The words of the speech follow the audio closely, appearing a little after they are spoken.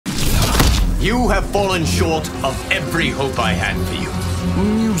You have fallen short of every hope I had for you.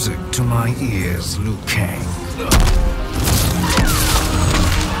 Music to my ears, Liu Kang.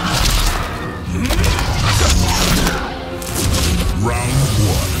 Round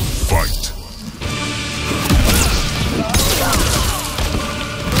 1, fight.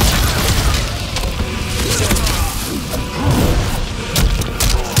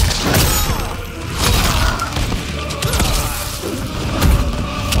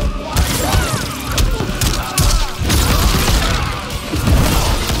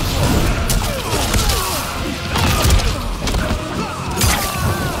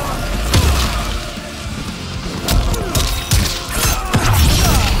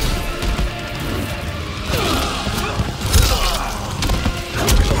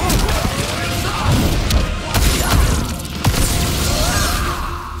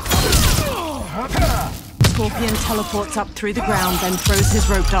 Teleports up through the ground, then throws his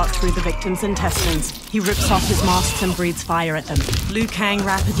rope dart through the victim's intestines. He rips off his masks and breathes fire at them. Liu Kang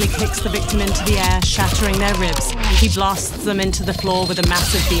rapidly kicks the victim into the air, shattering their ribs. He blasts them into the floor with a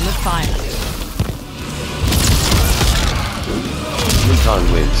massive beam of fire. Liu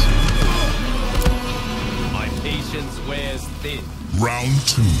Kang wins. My patience wears thin. Round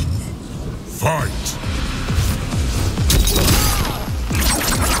 2, fight.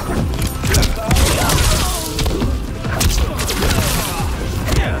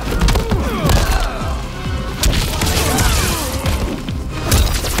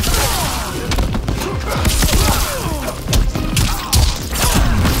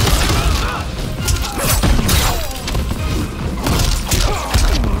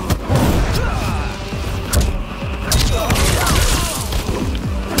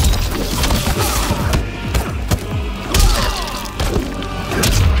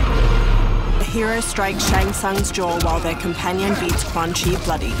 Strikes Shang Tsung's jaw while their companion beats Quan Chi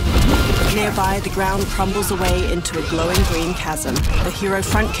bloody. Nearby, the ground crumbles away into a glowing green chasm. The hero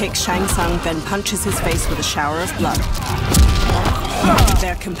front kicks Shang Tsung, then punches his face with a shower of blood.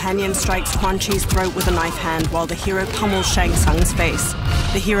 Their companion strikes Quan Chi's throat with a knife hand while the hero pummels Shang Tsung's face.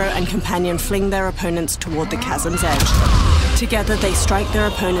 The hero and companion fling their opponents toward the chasm's edge. Together, they strike their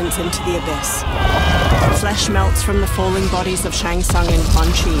opponents into the abyss. Flesh melts from the falling bodies of Shang Tsung and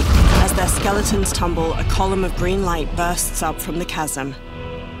Quan Chi. As their skeletons tumble, a column of green light bursts up from the chasm.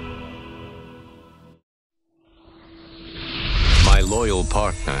 My loyal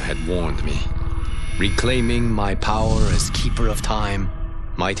partner had warned me. Reclaiming my power as Keeper of Time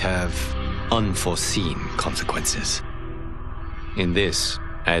might have unforeseen consequences. In this,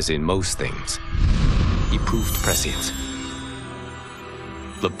 as in most things, he proved prescient.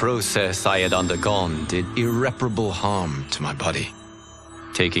 The process I had undergone did irreparable harm to my body.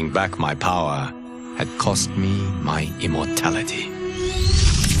 Taking back my power had cost me my immortality.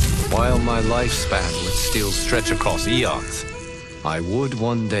 While my lifespan would still stretch across eons, I would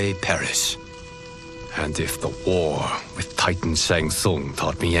one day perish. And if the war with Titan Shang Tsung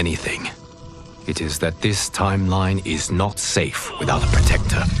taught me anything, it is that this timeline is not safe without a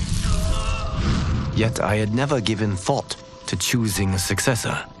protector. Yet I had never given thought to choosing a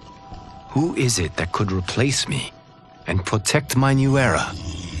successor. Who is it that could replace me and protect my new era?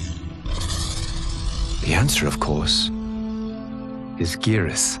 The answer, of course, is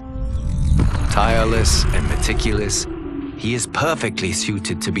Geras. Tireless and meticulous, he is perfectly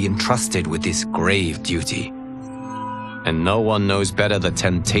suited to be entrusted with this grave duty. And no one knows better the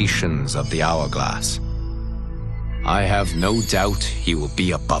temptations of the hourglass. I have no doubt he will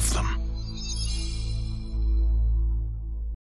be above them.